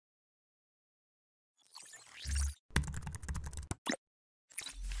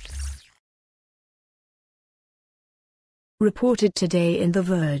Reported today in The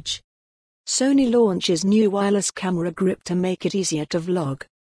Verge. Sony launches new wireless camera grip to make it easier to vlog.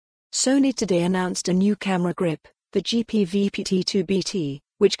 Sony today announced a new camera grip, the GPVPT2BT,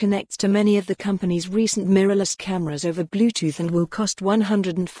 which connects to many of the company's recent mirrorless cameras over Bluetooth and will cost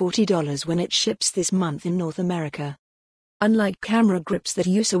 $140 when it ships this month in North America. Unlike camera grips that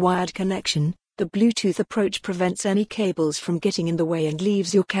use a wired connection, the Bluetooth approach prevents any cables from getting in the way and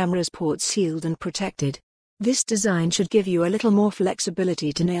leaves your camera's ports sealed and protected. This design should give you a little more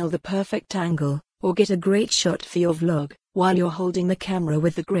flexibility to nail the perfect angle, or get a great shot for your vlog, while you're holding the camera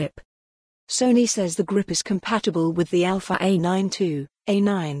with the grip. Sony says the grip is compatible with the Alpha A9 II,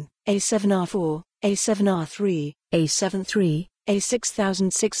 A9, A7R IV, A7R III, A7 III,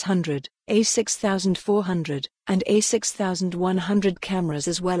 A6600, A6400, and A6100 cameras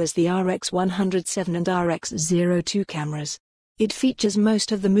as well as the RX107 and RX02 cameras. It features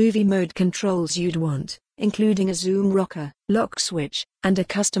most of the movie mode controls you'd want, including a zoom rocker, lock switch, and a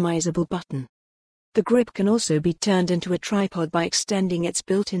customizable button. The grip can also be turned into a tripod by extending its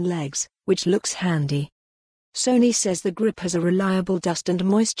built-in legs, which looks handy. Sony says the grip has a reliable dust and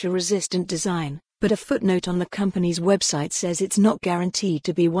moisture-resistant design, but a footnote on the company's website says it's not guaranteed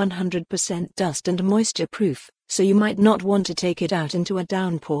to be 100% dust and moisture-proof, so you might not want to take it out into a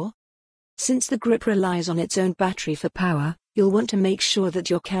downpour. Since the grip relies on its own battery for power, you'll want to make sure that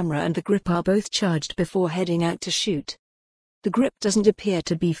your camera and the grip are both charged before heading out to shoot. The grip doesn't appear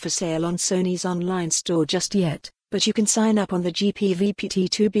to be for sale on Sony's online store just yet, but you can sign up on the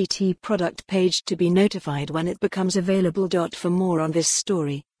GPVPT2BT product page to be notified when it becomes available. For more on this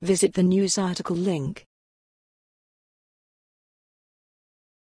story, visit the news article link.